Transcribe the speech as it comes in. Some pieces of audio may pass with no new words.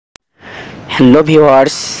Hello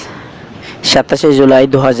viewers, 27শে July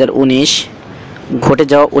 2019 ঘটে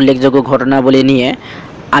যাওয়া উল্লেখযোগ্য ঘটনাবলী নিয়ে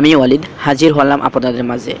আমি ওয়ালিদ হাজির হলাম আপনাদের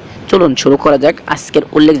মাঝে। চলুন শুরু করা যাক আজকের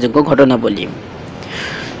উল্লেখযোগ্য ঘটনাবলী।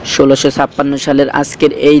 1656 সালের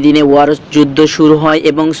আজকের এই দিনে ওয়ার যুদ্ধ শুরু হয়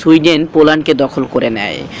এবং সুইডেন পোল্যান্ডকে দখল করে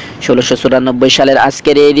নেয়। 1694 সালের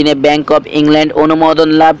আজকের এই দিনে ব্যাংক অফ ইংল্যান্ড অনুমোদন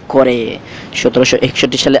লাভ করে।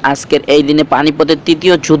 1761 সালে আজকের এই দিনে পানিপথের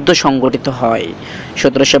তৃতীয় যুদ্ধ সংঘটিত হয়।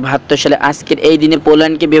 1772 সালে আজকের এই দিনে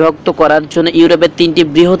পোল্যান্ডকে বিভক্ত করার জন্য ইউরোপের তিনটি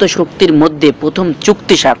বৃহৎ শক্তির মধ্যে প্রথম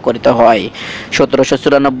চুক্তি স্বাক্ষরিত হয়।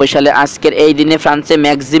 1794 সালে আজকের এই দিনে ফ্রান্সে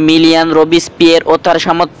ম্যাক্সিমিলিয়ান রবিসপিয়ের ও তার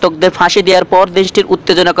সমর্থকদের ফাঁসি দেওয়ার পর দেশটির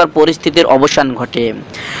উত্তেজনাকর পরিস্থিতির অবসান ঘটে।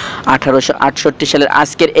 1868 সালের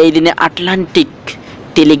আজকের এই দিনে আটলান্টিক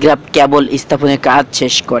টেলিগ্রাফ কেবল স্থাপনের কাজ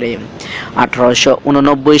শেষ করে।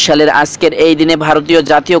 1889 সালের আজকের এই দিনে ভারতীয়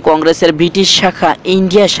জাতীয় কংগ্রেসের ব্রিটিশ শাখা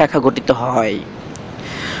ইন্ডিয়া শাখা গঠিত হয়।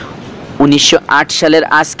 1908 সালের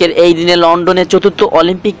আজকের এই দিনে লন্ডনে চতুর্থ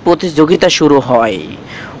অলিম্পিক প্রতিযোগিতা শুরু হয়।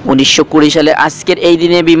 1920 সালে আজকের এই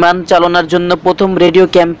দিনে বিমান চালনার জন্য প্রথম রেডিও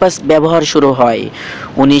ক্যাম্পাস ব্যবহার শুরু হয়।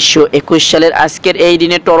 1921 সালের আজকের এই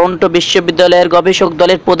দিনে টরন্টো বিশ্ববিদ্যালয়ের গবেষক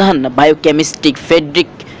দলের প্রধান বায়োকেমিস্ট্রিক ফ্রেডরিক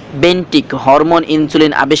বেন্টিক হরমোন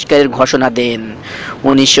ইনসুলিন আবিষ্কারের ঘোষণা দেন।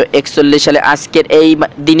 1941 সালে আজকের এই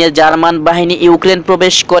দিনে জার্মান বাহিনী ইউক্রেন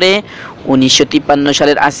প্রবেশ করে। 1953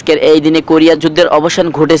 সালের আজকের এই দিনে কোরিয়া যুদ্ধের অবসান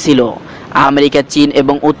ঘটেছিল আমেরিকা, চীন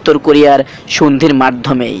এবং উত্তর কোরিয়ার সন্ধির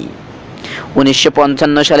মাধ্যমেই।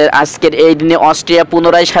 1955 সালের আজকের এই দিনে অস্ট্রিয়া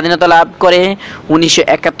পুনরায় স্বাধীনতা লাভ করে।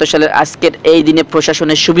 1971 সালের আজকের এই দিনে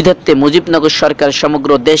প্রশাসনের সুবিধার্থে মুজিবনগর সরকার সমগ্র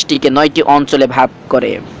দেশটিকে 9টি অঞ্চলে ভাগ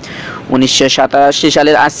করে। 1987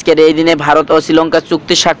 সালের আজকের এই দিনে ভারত ও শ্রীলঙ্কা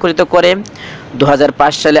চুক্তি স্বাক্ষরিত করে।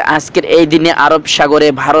 2005 সালে আজকের এই দিনে আরব সাগরে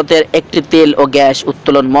ভারতের একটি তেল ও গ্যাস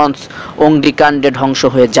উত্তোলন মঞ্চ অগ্নিকাণ্ডে ধ্বংস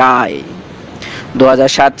হয়ে যায়।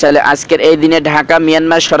 2007 সালে আজকের এই দিনে ঢাকা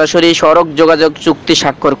মিয়ানমার সরাসরি সড়ক যোগাযোগ চুক্তি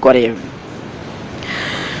স্বাক্ষর করে।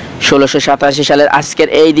 1687 সালের আজকের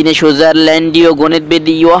এই দিনে সুইজারল্যান্ডীয় গণিতবিদ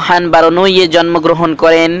ইয়োহান বারনোইয়ে জন্মগ্রহণ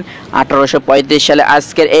করেন। 1835 সালে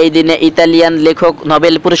আজকের এই দিনে ইতালিয়ান লেখক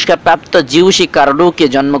নোবেল পুরস্কার প্রাপ্ত জিউসি কারডোকে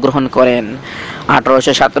জন্মগ্রহণ করেন।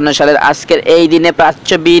 1857 সালের আজকের এই দিনে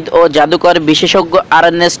প্রাচ্যবিদ ও জাদুকর বিশেষজ্ঞ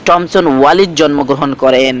আর্নেস্ট টমসন ওয়ালিড জন্মগ্রহণ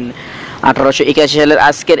করেন। 1881 সালের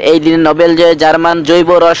আজকের এই দিনে নোবেল জয়ী জার্মান জৈব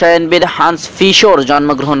রসায়নবিদ হান্স ফিশর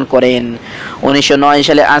জন্মগ্রহণ করেন। 1909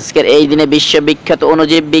 সালে আজকের এই দিনে বিশ্ববিখ্যাত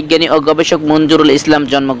অণুজীব বিজ্ঞানী ও গবেষক মঞ্জুরুল ইসলাম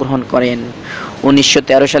জন্মগ্রহণ করেন।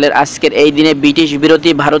 1913 সালের আজকের এই দিনে ব্রিটিশ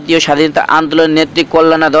বিরোধী ভারতীয় স্বাধীনতা আন্দোলনের নেত্রী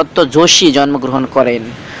কল্যাণা দত্ত যোশী জন্মগ্রহণ করেন।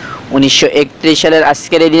 1931 সালের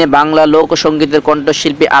আজকের এই দিনে বাংলা লোকসঙ্গীতের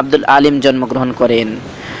কণ্ঠশিল্পী আব্দুল আলিম জন্মগ্রহণ করেন।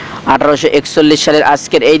 1841 সালের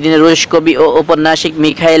আজকের এই দিনে রুশ কবি ও ঔপন্যাসিক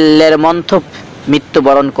মিখাইল লেরমন্থভ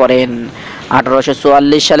মৃত্যুবরণ করেন।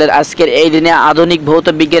 1844 সালের আজকের এই দিনে আধুনিক ভৌত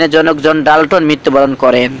বিজ্ঞানের জনক জন ডাল্টন মৃত্যুবরণ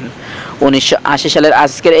করেন। 1980 সালের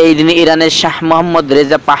আজকের এই দিনে ইরানের শাহ মোহাম্মদ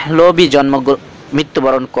রেজা পাহলভি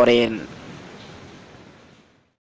মৃত্যুবরণ করেন।